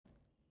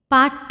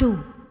Part 2.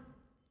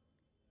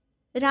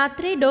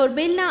 રાત્રે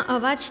ડોરબેલના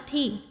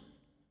અવાજથી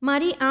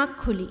મારી આંખ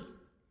ખુલી.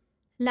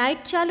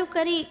 લાઇટ ચાલુ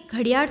કરી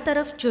ઘડિયાળ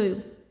તરફ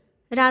જોયું.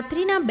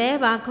 રાત્રિના 2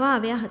 વાગવા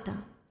આવ્યા હતા.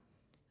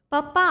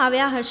 પપ્પા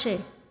આવ્યા હશે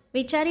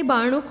વિચારી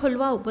બારણું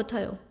ખોલવા ઊભો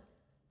થયો,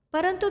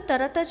 પરંતુ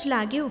તરત જ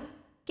લાગ્યું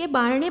કે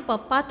બારણે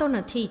પપ્પા તો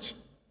નથી જ,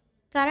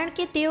 કારણ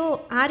કે તેઓ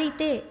આ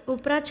રીતે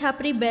ઉપરા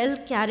છાપરી બેલ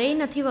ક્યારેય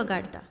નથી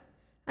વગાડતા.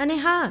 અને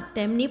હા,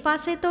 તેમની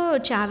પાસે તો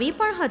ચાવી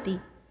પણ હતી.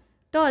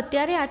 તો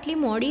અત્યારે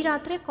આટલી મોડી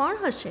રાત્રે કોણ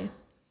હશે?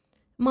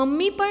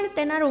 મમ્મી પણ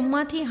તેના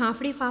રૂમમાંથી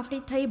હાંફળી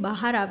ફાંફળી થઈ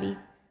બહાર આવી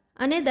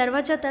અને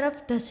દરવાજા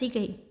તરફ ધસી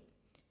ગઈ.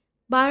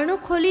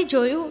 બારણું ખોલી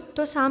જોયું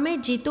તો સામે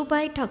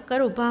જીતુભાઈ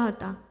ઠક્કર ઊભા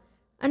હતા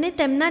અને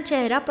તેમના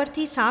ચહેરા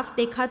પરથી સાફ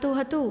દેખાતું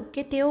હતું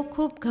કે તેઓ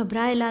ખૂબ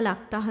ગભરાયેલા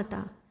લાગતા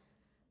હતા.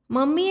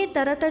 મમ્મીએ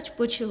તરત જ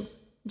પૂછ્યું,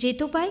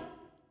 જીતુભાઈ,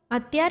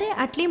 અત્યારે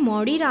આટલી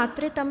મોડી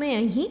રાત્રે તમે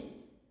અહીં?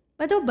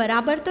 બધું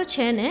બરાબર તો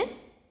છે ને?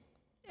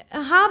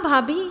 હા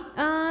ભાભી,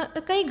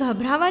 કંઈ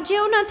ગભરાવા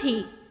જેવું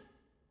નથી.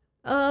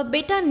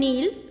 બેટા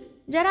નીલ,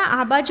 જરા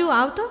આ બાજુ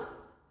આવતો,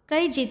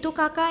 કંઈ જીતુ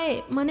કાકાએ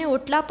મને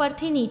ઓટલા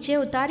પરથી નીચે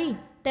ઉતારી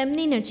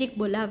તેમની નજીક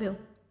બોલાવ્યો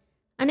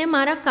અને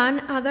મારા કાન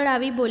આગળ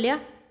આવી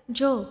બોલ્યા,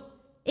 જો,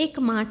 એક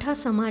માઠા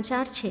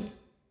સમાચાર છે.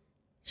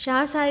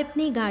 શાહ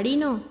સાહેબની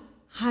ગાડીનો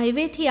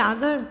હાઈવેથી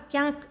આગળ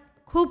ક્યાંક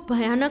ખૂબ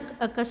ભયાનક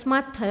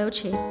અકસ્માત થયો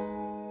છે.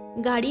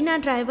 ગાડીના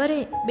ડ્રાઈવરે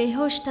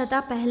બેહોશ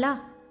થતાં પહેલાં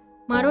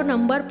મારો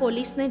નંબર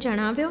પોલીસને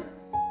જણાવ્યો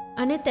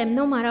અને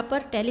તેમનો મારા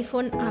પર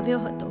ટેલિફોન આવ્યો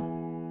હતો.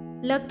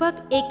 લગભગ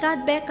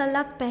 1-2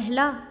 કલાક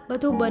પહેલાં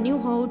બધું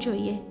બન્યું હોવું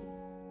જોઈએ.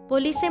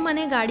 પોલીસે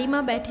મને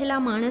ગાડીમાં બેઠેલા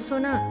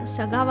માણસોના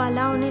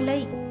સગાવાલાઓને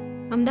લઈ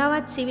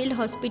અમદાવાદ સિવિલ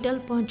હોસ્પિટલ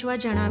પહોંચવા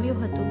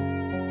જણાવ્યું હતું.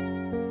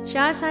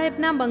 શાહ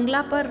સાહેબના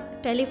બંગલા પર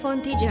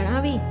ટેલિફોનથી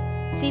જણાવી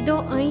સીધો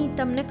અહીં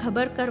તમને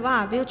ખબર કરવા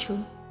આવ્યો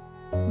છું.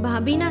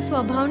 ભાભીના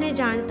સ્વભાવને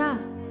જાણતા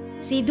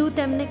સીધું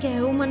તેમને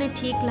કહેવું મને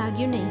ઠીક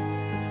લાગ્યું નહીં.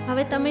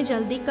 હવે તમે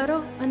જલ્દી કરો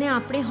અને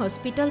આપણે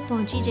હોસ્પિટલ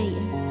પહોંચી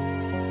જઈએ.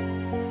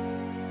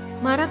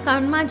 મારા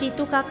કાનમાં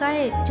જીતુ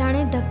કાકાએ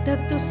જાણે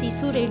ધગધગતું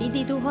સીસું રેડી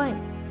દીધું હોય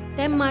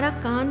તેમ મારા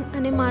કાન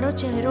અને મારો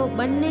ચહેરો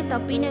બંને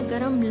તપીને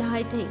ગરમ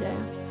લાય થઈ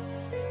ગયા.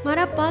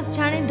 મારા પગ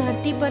જાણે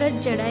ધરતી પર જ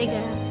જડાઈ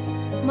ગયા.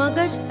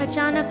 મગજ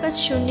અચાનક જ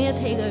શૂન્ય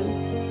થઈ ગયું.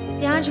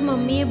 ત્યાં જ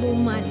મમ્મીએ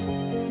બૂમ મારી,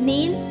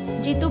 નીલ,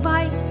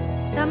 જીતુભાઈ,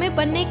 તમે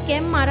બંને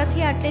કેમ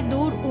મારાથી આટલે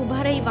દૂર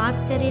ઊભા રહી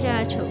વાત કરી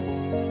રહ્યા છો?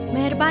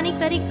 મહેરબાની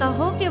કરી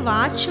કહો કે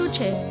વાત શું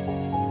છે?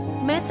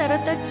 મેં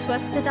તરત જ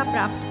સ્વસ્થતા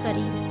પ્રાપ્ત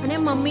કરી અને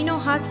મમ્મીનો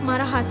હાથ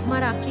મારા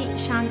હાથમાં રાખી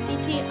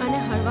શાંતિથી અને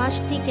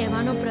હળવાશથી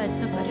કહેવાનો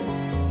પ્રયત્ન કર્યો,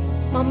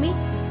 મમ્મી,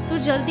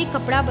 તું જલ્દી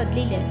કપડાં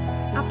બદલી લે,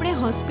 આપણે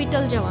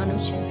હોસ્પિટલ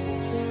જવાનું છે.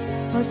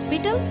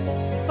 હોસ્પિટલ?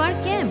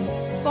 પણ કેમ?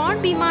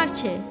 કોણ બીમાર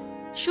છે?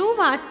 શું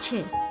વાત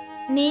છે?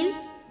 નીલ,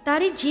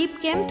 તારી જીભ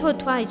કેમ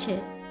થોથવાય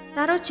છે?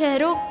 તારો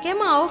ચહેરો કેમ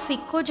આવો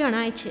ફિક્કો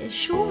જણાય છે?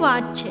 શું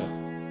વાત છે?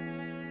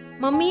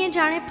 મમ્મીએ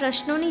જાણે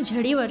પ્રશ્નોની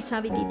ઝડી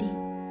વરસાવી દીધી.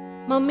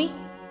 મમ્મી,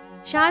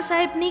 શાહ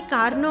સાહેબની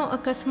કારનો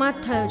અકસ્માત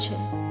થયો છે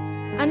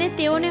અને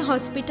તેઓને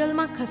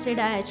હોસ્પિટલમાં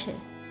ખસેડાયા છે.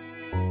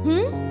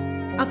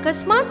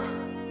 અકસ્માત?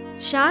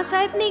 શાહ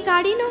સાહેબની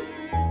ગાડીનો?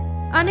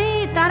 અને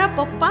તારા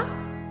પપ્પા?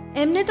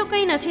 એમને તો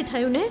કંઈ નથી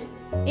થયું ને?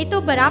 એ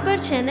તો બરાબર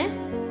છે ને?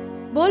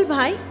 બોલ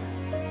ભાઈ,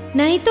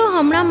 નહીં તો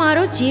હમણાં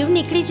મારો જીવ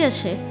નીકળી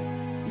જશે.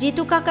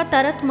 જીતુ કાકા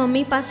તરત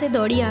મમ્મી પાસે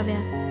દોડી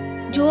આવ્યા.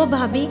 જુઓ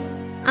ભાભી,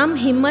 આમ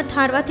હિંમત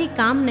હારવાથી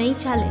કામ નહીં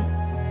ચાલે.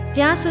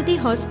 જ્યાં સુધી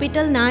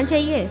હોસ્પિટલ ના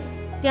જઈએ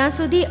ત્યાં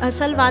સુધી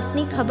અસલ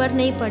વાતની ખબર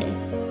નહીં પડે.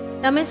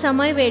 તમે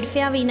સમય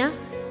વેડફ્યા વિના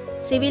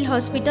સિવિલ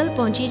હોસ્પિટલ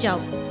પહોંચી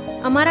જાઓ.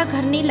 અમારા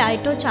ઘરની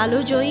લાઇટો ચાલુ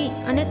જોઈ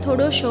અને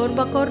થોડો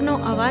શોરબકોરનો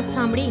અવાજ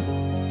સાંભળી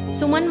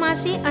સુમન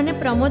માસી અને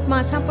પ્રમોદ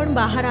માસા પણ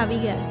બહાર આવી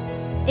ગયા.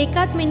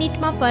 1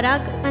 મિનિટમાં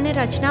પરાગ અને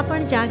રચના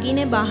પણ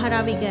જાગીને બહાર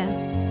આવી ગયા.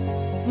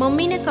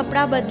 મમ્મીને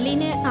કપડાં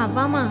બદલીને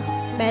આવવામાં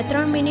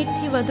 2-3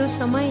 મિનિટથી વધુ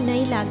સમય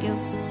નહીં લાગ્યો.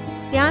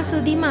 ત્યાં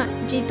સુધીમાં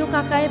જીતુ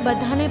કાકાએ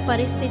બધાને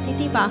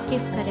પરિસ્થિતિથી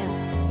વાકેફ કર્યા.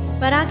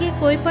 પરાગે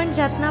કોઈ પણ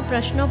જાતના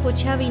પ્રશ્નો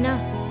પૂછ્યા વિના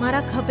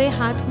મારા ખભે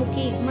હાથ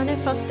મૂકી મને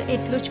ફક્ત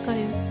એટલું જ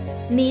કહ્યું,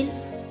 નીલ,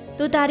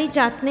 તું તારી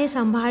જાતને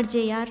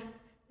સંભાળજે યાર,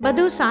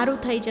 બધું સારું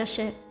થઈ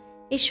જશે.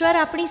 ઈશ્વર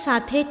આપણી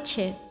સાથે જ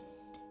છે.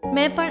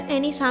 મેં પણ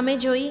એની સામે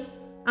જોઈ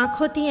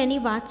આંખોથી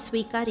એની વાત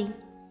સ્વીકારી.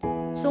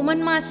 સુમન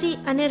માસી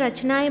અને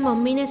રચનાએ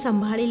મમ્મીને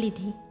સંભાળી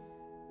લીધી.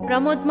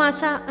 પ્રમોદ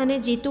માસા અને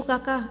જીતુ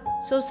કાકા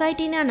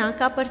સોસાયટીના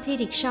નાકા પરથી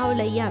રિક્ષાઓ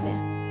લઈ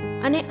આવ્યા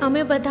અને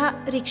અમે બધા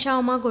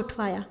રિક્ષાઓમાં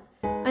ગોઠવાયા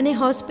અને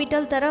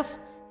હોસ્પિટલ તરફ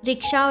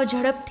રિક્ષાઓ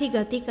ઝડપથી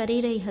ગતિ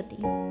કરી રહી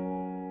હતી.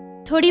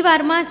 થોડી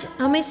વારમાં જ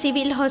અમે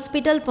સિવિલ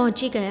હોસ્પિટલ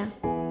પહોંચી ગયા.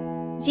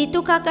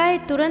 જીતુ કાકાએ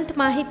તુરંત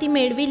માહિતી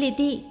મેળવી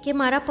લીધી કે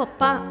મારા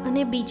પપ્પા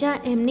અને બીજા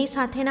એમની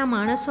સાથેના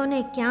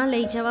માણસોને ક્યાં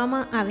લઈ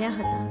જવામાં આવ્યા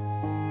હતા.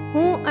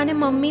 હું અને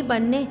મમ્મી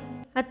બંને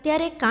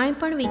અત્યારે કાંઈ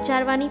પણ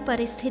વિચારવાની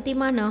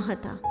પરિસ્થિતિમાં ન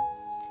હતા,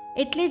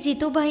 એટલે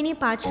જીતુભાઈની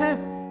પાછળ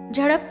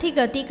ઝડપથી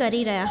ગતિ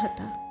કરી રહ્યા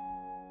હતા.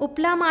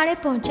 ઉપલા માળે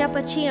પહોંચ્યા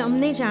પછી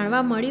અમને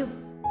જાણવા મળ્યું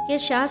કે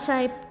શાહ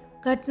સાહેબ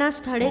ઘટના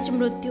સ્થળે જ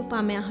મૃત્યુ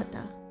પામ્યા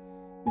હતા.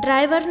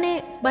 ડ્રાઈવરને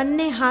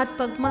બંને હાથ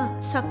પગમાં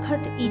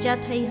સખત ઈજા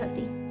થઈ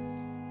હતી.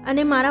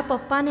 અને મારા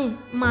પપ્પાને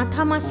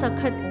માથામાં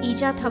સખત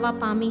ઈજા થવા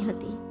પામી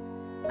હતી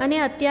અને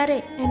અત્યારે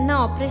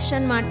એમના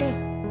ઓપરેશન માટે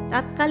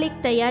તાત્કાલિક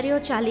તૈયારીઓ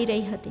ચાલી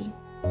રહી હતી.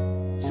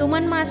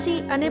 સુમન માસી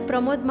અને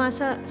પ્રમોદ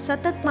માસા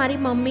સતત મારી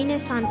મમ્મીને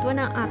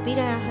સાંત્વના આપી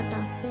રહ્યા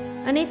હતા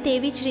અને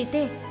તેવી જ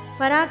રીતે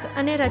પરાગ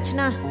અને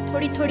રચના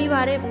થોડી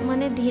વારે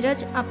મને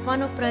ધીરજ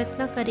આપવાનો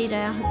પ્રયત્ન કરી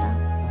રહ્યા હતા.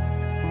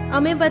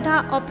 અમે બધા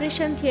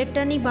ઓપરેશન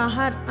થિયેટરની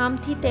બહાર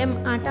આમથી તેમ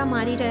આંટા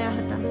મારી રહ્યા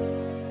હતા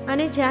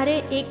અને જ્યારે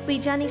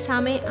એકબીજાની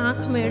સામે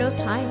આંખ મેળો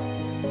થાય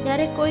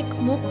ત્યારે કોઈક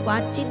મુખ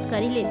વાતચીત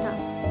કરી લેતા.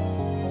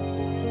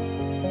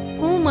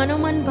 હું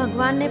મનોમન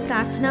ભગવાનને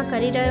પ્રાર્થના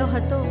કરી રહ્યો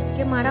હતો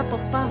કે મારા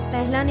પપ્પા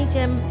પહેલાંની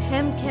જેમ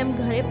હેમખેમ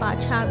ઘરે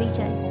પાછા આવી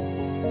જાય.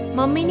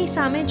 મમ્મીની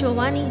સામે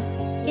જોવાની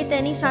કે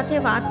તેની સાથે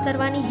વાત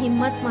કરવાની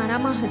હિંમત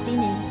મારામાં હતી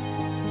નહીં.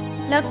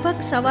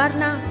 લગભગ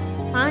સવારના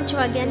 5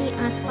 વાગ્યાની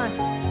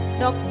આસપાસ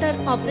ડૉક્ટર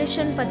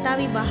ઓપરેશન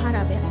પતાવી બહાર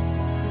આવ્યા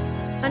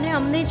અને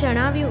અમને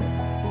જણાવ્યું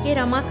કે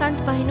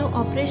રમાકાંતભાઈનું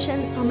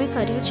ઓપરેશન અમે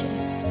કર્યું છે,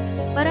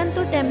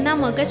 પરંતુ તેમના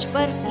મગજ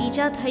પર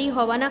ઈજા થઈ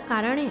હોવાના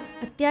કારણે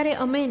અત્યારે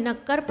અમે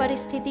નક્કર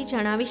પરિસ્થિતિ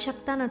જણાવી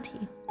શકતા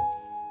નથી.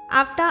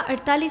 આવતા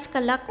 48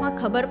 કલાકમાં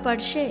ખબર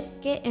પડશે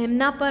કે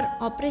એમના પર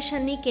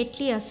ઓપરેશનની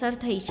કેટલી અસર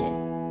થઈ છે.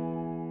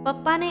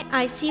 પપ્પાને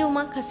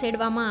આઈસીયુમાં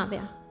ખસેડવામાં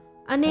આવ્યા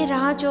અને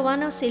રાહ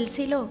જોવાનો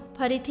સિલસિલો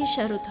ફરીથી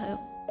શરૂ થયો.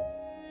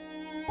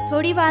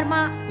 થોડી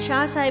વારમાં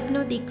શાહ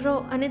સાહેબનો દીકરો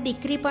અને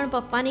દીકરી પણ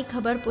પપ્પાની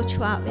ખબર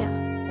પૂછવા આવ્યા.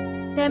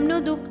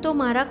 તેમનું દુઃખ તો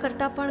મારા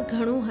કરતાં પણ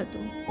ઘણું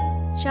હતું.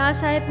 શાહ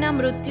સાહેબના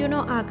મૃત્યુનો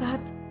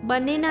આઘાત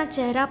બંનેના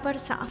ચહેરા પર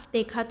સાફ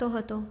દેખાતો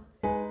હતો.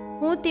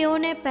 હું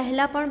તેઓને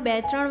પહેલાં પણ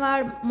 2-3 વાર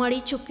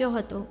મળી ચૂક્યો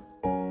હતો.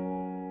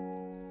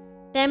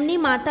 તેમની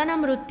માતાના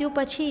મૃત્યુ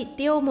પછી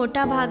તેઓ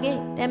મોટા ભાગે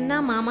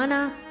તેમના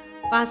મામાના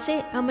પાસે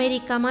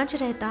અમેરિકામાં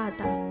જ રહેતા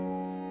હતા,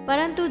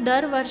 પરંતુ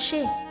દર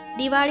વર્ષે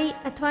દિવાળી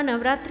અથવા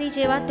નવરાત્રિ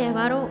જેવા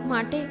તહેવારો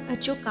માટે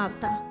અચૂક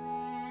આવતા.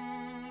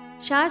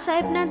 શાહ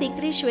સાહેબના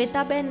દીકરી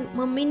શ્વેતાબેન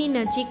મમ્મીની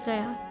નજીક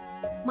ગયા.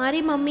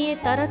 મારી મમ્મીએ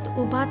તરત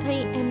ઊભા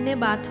થઈ એમને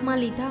બાથમાં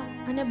લીધા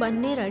અને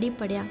બંને રડી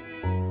પડ્યા.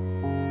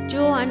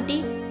 જો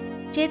આંટી,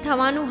 જે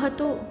થવાનું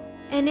હતું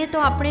એને તો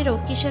આપણે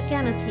રોકી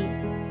શક્યા નથી,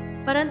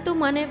 પરંતુ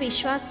મને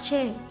વિશ્વાસ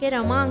છે કે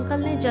રમા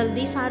અંકલને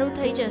જલ્દી સારું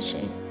થઈ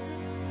જશે.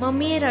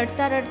 મમ્મીએ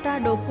રડતા રડતા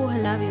ડોકું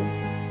હલાવ્યું.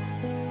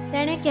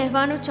 તેણે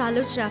કહેવાનું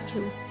ચાલુ જ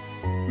રાખ્યું,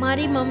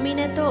 મારી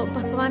મમ્મીને તો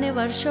ભગવાને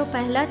વર્ષો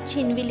પહેલાં જ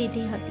છીનવી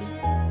લીધી હતી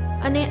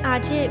અને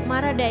આજે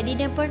મારા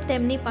ડેડીને પણ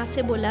તેમની પાસે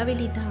બોલાવી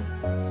લીધા.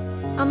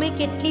 અમે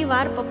કેટલી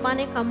વાર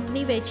પપ્પાને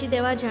કંપની વેચી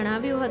દેવા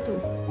જણાવ્યું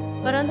હતું,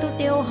 પરંતુ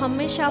તેઓ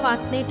હંમેશા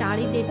વાતને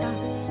ટાળી દેતા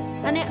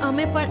અને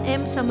અમે પણ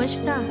એમ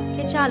સમજતા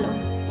કે ચાલો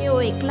તેઓ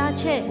એકલા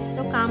છે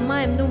તો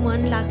કામમાં એમનું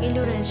મન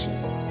લાગેલું રહેશે.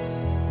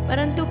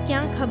 પરંતુ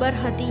ક્યાં ખબર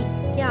હતી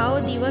કે આવો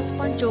દિવસ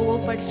પણ જોવો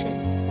પડશે.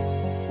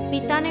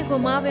 પિતાને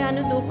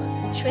ગુમાવ્યાનું દુઃખ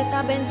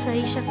શ્વેતાબેન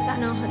સહી શકતા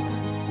ન હતા.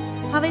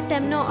 હવે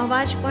તેમનો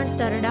અવાજ પણ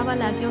તરડાવા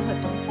લાગ્યો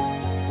હતો.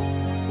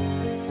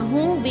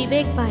 હું,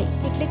 વિવેકભાઈ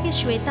એટલે કે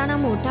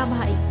શ્વેતાના મોટા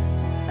ભાઈ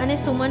અને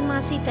સુમન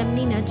માસી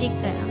તેમની નજીક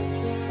ગયા.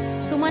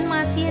 સુમન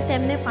માસીએ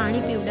તેમને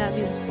પાણી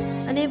પીવડાવ્યું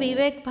અને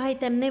વિવેકભાઈ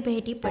તેમને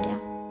ભેટી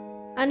પડ્યા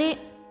અને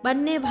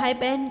બંને ભાઈ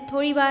બહેન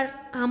થોડીવાર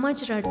આમ જ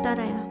રડતા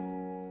રહ્યા.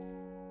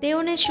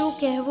 તેઓને શું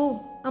કહેવું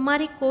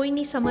અમારી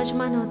કોઈની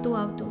સમજમાં નહોતું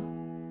આવતું.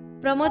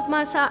 પ્રમોદ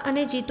માસા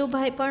અને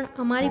જીતુભાઈ પણ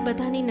અમારી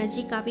બધાની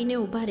નજીક આવીને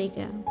ઊભા રહી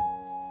ગયા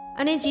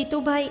અને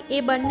જીતુભાઈ એ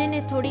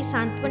બંનેને થોડી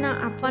સાંત્વના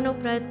આપવાનો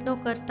પ્રયત્નો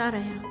કરતા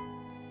રહ્યા.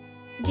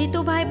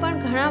 જીતુભાઈ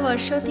પણ ઘણા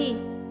વર્ષોથી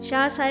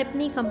શાહ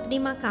સાહેબની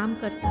કંપનીમાં કામ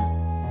કરતા.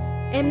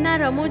 એમના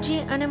રમૂજી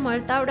અને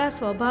મળતાવડા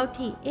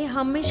સ્વભાવથી એ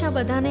હંમેશા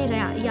બધાને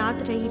યાદ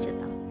રહી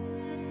જતા.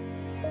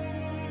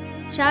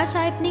 શાહ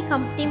સાહેબની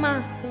કંપનીમાં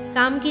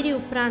કામગીરી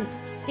ઉપરાંત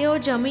તેઓ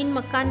જમીન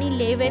મકાનની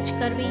લે વેચ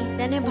કરવી,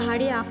 તેને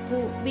ભાડે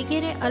આપવું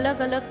વગેરે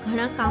અલગ અલગ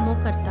ઘણા કામો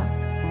કરતા.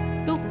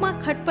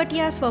 ટૂંકમાં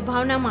ખટપટિયા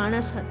સ્વભાવના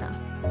માણસ હતા.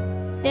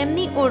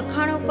 તેમની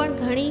ઓળખાણો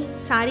પણ ઘણી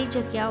સારી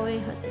જગ્યાઓએ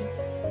હતી.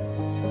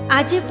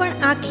 આજે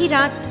પણ આખી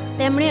રાત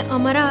તેમણે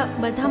અમારા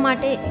બધા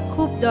માટે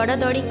ખૂબ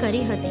દોડાદોડી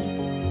કરી હતી.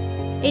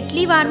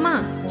 એટલી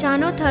વારમાં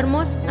ચાનો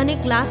થર્મોસ અને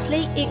ગ્લાસ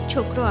લઈ એક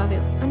છોકરો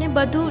આવ્યો અને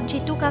બધું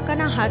જીતુ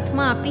કાકાના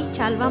હાથમાં આપી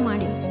ચાલવા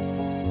માંડ્યો.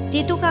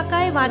 જીતુ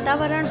કાકાએ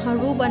વાતાવરણ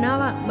હળવું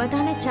બનાવવા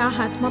બધાને ચા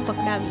હાથમાં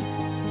પકડાવી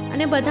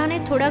અને બધાને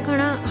થોડા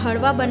ઘણા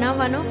હળવા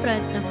બનાવવાનો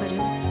પ્રયત્ન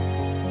કર્યો.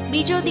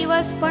 બીજો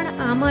દિવસ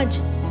પણ આમ જ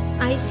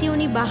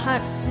આઈસીયુની બહાર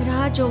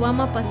રાહ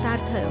જોવામાં પસાર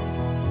થયો.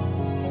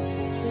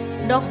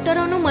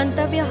 ડૉક્ટરોનું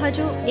મંતવ્ય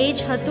હજુ એ જ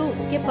હતું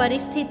કે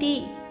પરિસ્થિતિ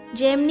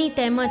જેમની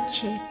તેમ જ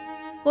છે,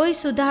 કોઈ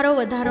સુધારો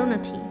વધારો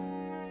નથી.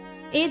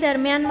 એ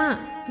દરમિયાનમાં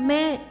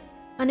મેં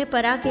અને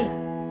પરાગે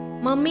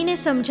મમ્મીને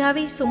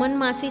સમજાવી સુમન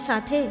માસી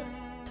સાથે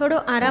થોડો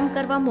આરામ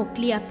કરવા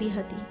મોકલી આપી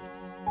હતી.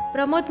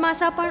 પ્રમોદ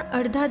માસા પણ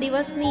અડધા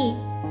દિવસની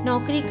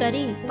નોકરી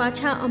કરી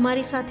પાછા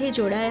અમારી સાથે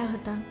જોડાયા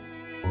હતા.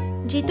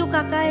 જીતુ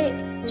કાકાએ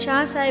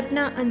શાહ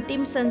સાહેબના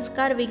અંતિમ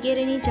સંસ્કાર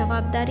વગેરેની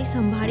જવાબદારી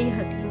સંભાળી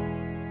હતી.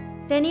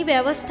 તેની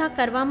વ્યવસ્થા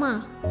કરવામાં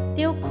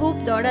તેઓ ખૂબ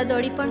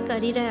દોડાદોડી પણ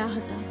કરી રહ્યા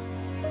હતા.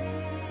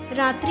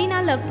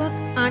 રાત્રિના લગભગ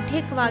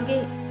 8 વાગે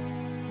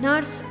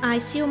નર્સ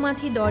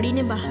આઈસીયુમાંથી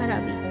દોડીને બહાર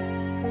આવી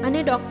અને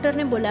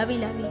ડૉક્ટરને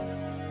બોલાવી લાવી.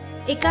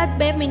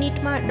 1-2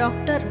 મિનિટમાં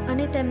ડૉક્ટર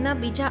અને તેમના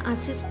બીજા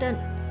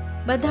આસિસ્ટન્ટ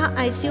બધા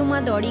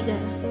આઈસીયુમાં દોડી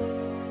ગયા.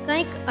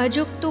 કંઈક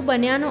અજુગતું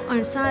બન્યાનો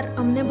અણસાર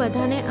અમને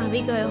બધાને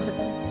આવી ગયો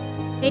હતો,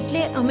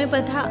 એટલે અમે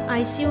બધા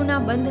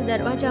આઈસીયુના બંધ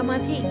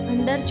દરવાજામાંથી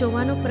અંદર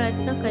જોવાનો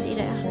પ્રયત્ન કરી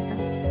રહ્યા હતા.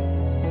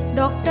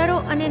 ડૉક્ટરો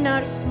અને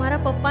નર્સ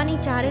મારા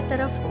પપ્પાની ચારે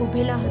તરફ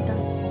ઊભેલા હતા.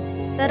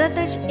 તરત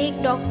જ એક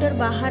ડૉક્ટર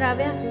બહાર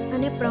આવ્યા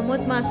અને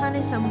પ્રમોદ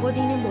માસાને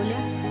સંબોધીને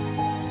બોલ્યા,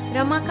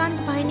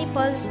 રમાકાંતભાઈની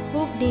પલ્સ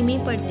ખૂબ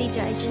ધીમી પડતી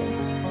જાય છે.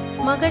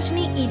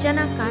 મગજની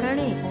ઈજાના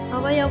કારણે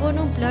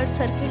અવયવોનું બ્લડ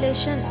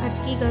સર્ક્યુલેશન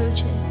અટકી ગયું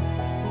છે.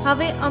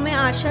 હવે અમે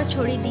આશા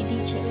છોડી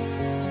દીધી છે.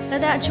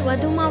 કદાચ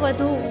વધુમાં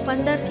વધુ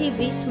 15થી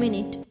 20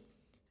 મિનિટ.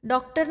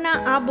 ડૉક્ટરના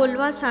આ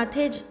બોલવા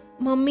સાથે જ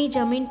મમ્મી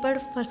જમીન પર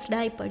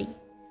ફસડાઈ પડી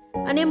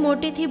અને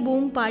મોટેથી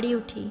બૂમ પાડી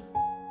ઉઠી,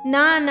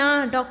 ના ના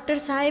ડૉક્ટર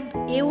સાહેબ,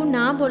 એવું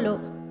ના બોલો.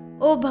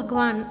 ઓ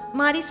ભગવાન,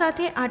 મારી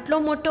સાથે આટલો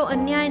મોટો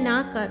અન્યાય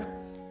ના કર.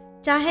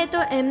 ચાહે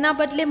તો એમના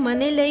બદલે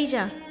મને લઈ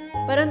જા,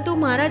 પરંતુ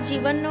મારા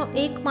જીવનનો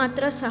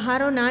એકમાત્ર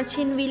સહારો ના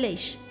છીનવી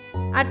લઈશ.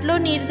 આટલો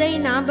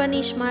નિર્દયી ના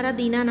બનીશ મારા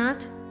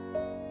દીનાનાથ.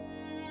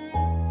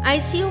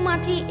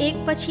 આઈસીયુમાંથી એક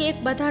પછી એક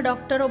બધા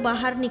ડૉક્ટરો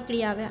બહાર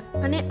નીકળી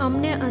આવ્યા અને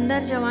અમને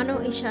અંદર જવાનો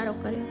ઇશારો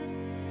કર્યો.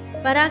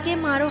 પરાગે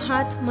મારો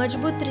હાથ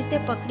મજબૂત રીતે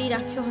પકડી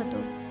રાખ્યો હતો.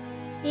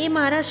 એ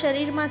મારા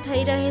શરીરમાં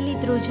થઈ રહેલી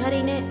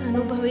ધ્રુજારીને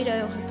અનુભવી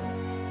રહ્યો હતો.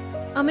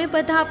 અમે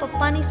બધા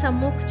પપ્પાની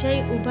સમ્મુખ જઈ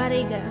ઊભા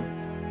રહી ગયા.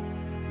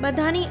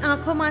 બધાની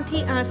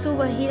આંખોમાંથી આંસુ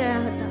વહી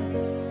રહ્યા હતા.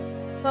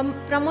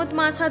 પ્રમોદ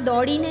માસા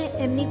દોડીને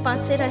એમની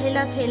પાસે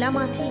રહેલા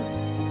થેલામાંથી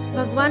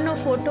ભગવાનનો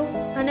ફોટો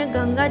અને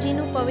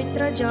ગંગાજીનું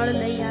પવિત્ર જળ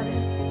લઈ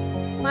આવ્યા.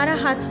 મારા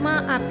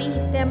હાથમાં આપી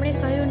તેમણે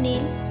કહ્યું,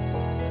 નીલ,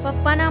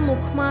 પપ્પાના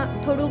મુખમાં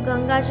થોડું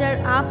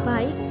ગંગાજળ આપ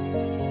ભાઈ,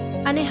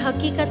 અને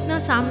હકીકતનો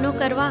સામનો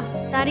કરવા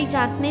તારી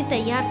જાતને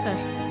તૈયાર કર.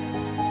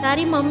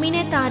 તારી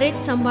મમ્મીને તારે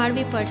જ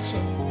સંભાળવી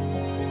પડશે.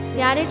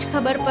 ત્યારે જ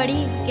ખબર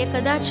પડી કે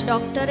કદાચ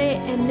ડૉક્ટરે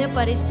એમને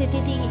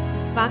પરિસ્થિતિથી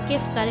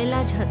વાકેફ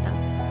કરેલા જ હતા.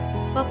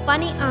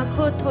 પપ્પાની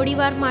આંખો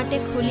થોડીવાર માટે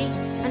ખુલી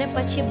અને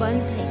પછી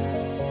બંધ થઈ.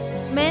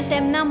 મેં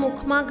તેમના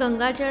મુખમાં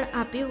ગંગાજળ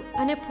આપ્યું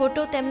અને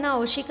ફોટો તેમના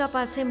ઓશિકા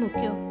પાસે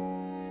મૂક્યો.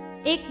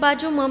 એક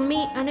બાજુ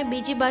મમ્મી અને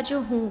બીજી બાજુ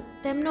હું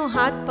તેમનો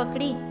હાથ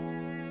પકડી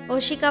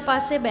ઓશિકા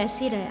પાસે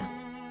બેસી રહ્યા.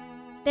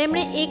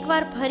 તેમણે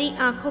એકવાર ફરી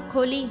આંખો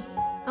ખોલી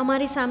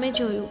અમારી સામે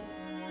જોયું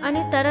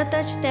અને તરત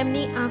જ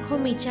તેમની આંખો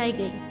મીચાઈ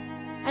ગઈ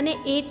અને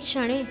એ જ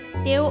ક્ષણે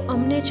તેઓ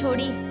અમને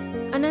છોડી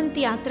અનંત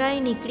યાત્રાએ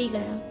નીકળી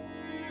ગયા.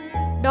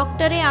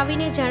 ડૉક્ટરે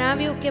આવીને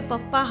જણાવ્યું કે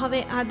પપ્પા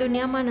હવે આ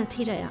દુનિયામાં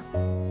નથી રહ્યા.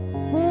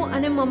 હું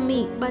અને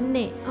મમ્મી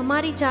બંને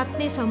અમારી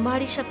જાતને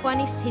સંભાળી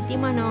શકવાની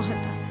સ્થિતિમાં ન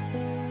હતા.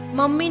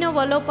 મમ્મીનો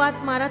વલોપાત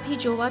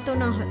મારાથી જોવાતો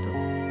ન હતો.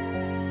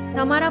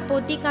 તમારા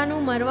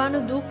પોતિકાનું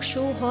મરવાનું દુઃખ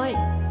શું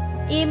હોય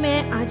એ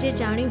મેં આજે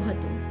જાણ્યું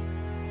હતું.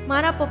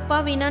 મારા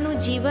પપ્પા વિનાનું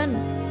જીવન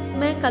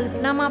મેં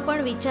કલ્પનામાં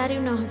પણ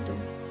વિચાર્યું ન હતું.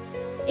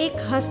 એક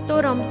હસતો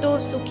રમતો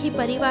સુખી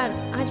પરિવાર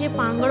આજે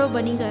પાંગળો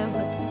બની ગયો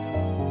હતો.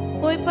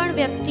 કોઈ પણ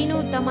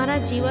વ્યક્તિનું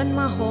તમારા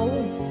જીવનમાં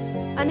હોવું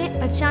અને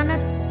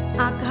અચાનક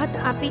આઘાત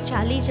આપી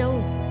ચાલી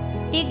જવું,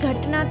 એ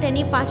ઘટના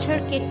તેની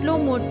પાછળ કેટલો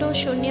મોટો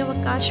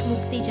શૂન્યાવકાશ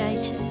મૂકતી જાય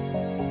છે.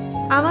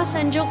 આવા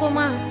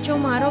સંજોગોમાં જો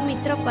મારો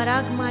મિત્ર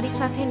પરાગ મારી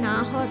સાથે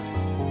ના હોત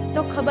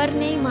તો ખબર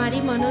નહીં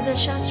મારી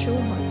મનોદશા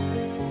શું હોત.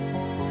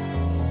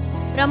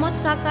 પ્રમોદ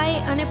કાકાએ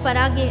અને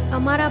પરાગે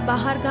અમારા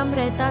બહારગામ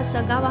રહેતા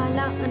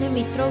સગાવહાલા અને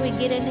મિત્રો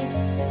વગેરેને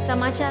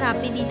સમાચાર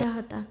આપી દીધા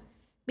હતા.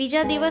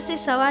 બીજા દિવસે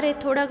સવારે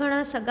થોડા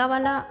ઘણા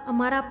સગાવાલા,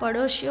 અમારા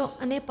પડોશીઓ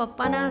અને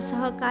પપ્પાના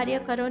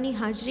સહકાર્યકરોની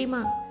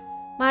હાજરીમાં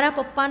મારા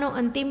પપ્પાનો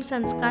અંતિમ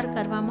સંસ્કાર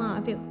કરવામાં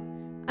આવ્યો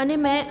અને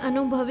મેં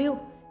અનુભવ્યું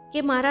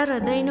કે મારા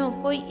હૃદયનો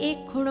કોઈ એક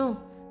ખૂણો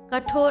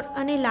કઠોર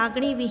અને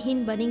લાગણી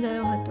વિહીન બની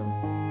ગયો હતો.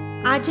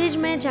 આજે જ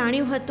મેં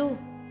જાણ્યું હતું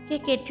કે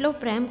કેટલો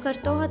પ્રેમ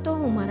કરતો હતો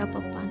હું મારા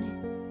પપ્પાને.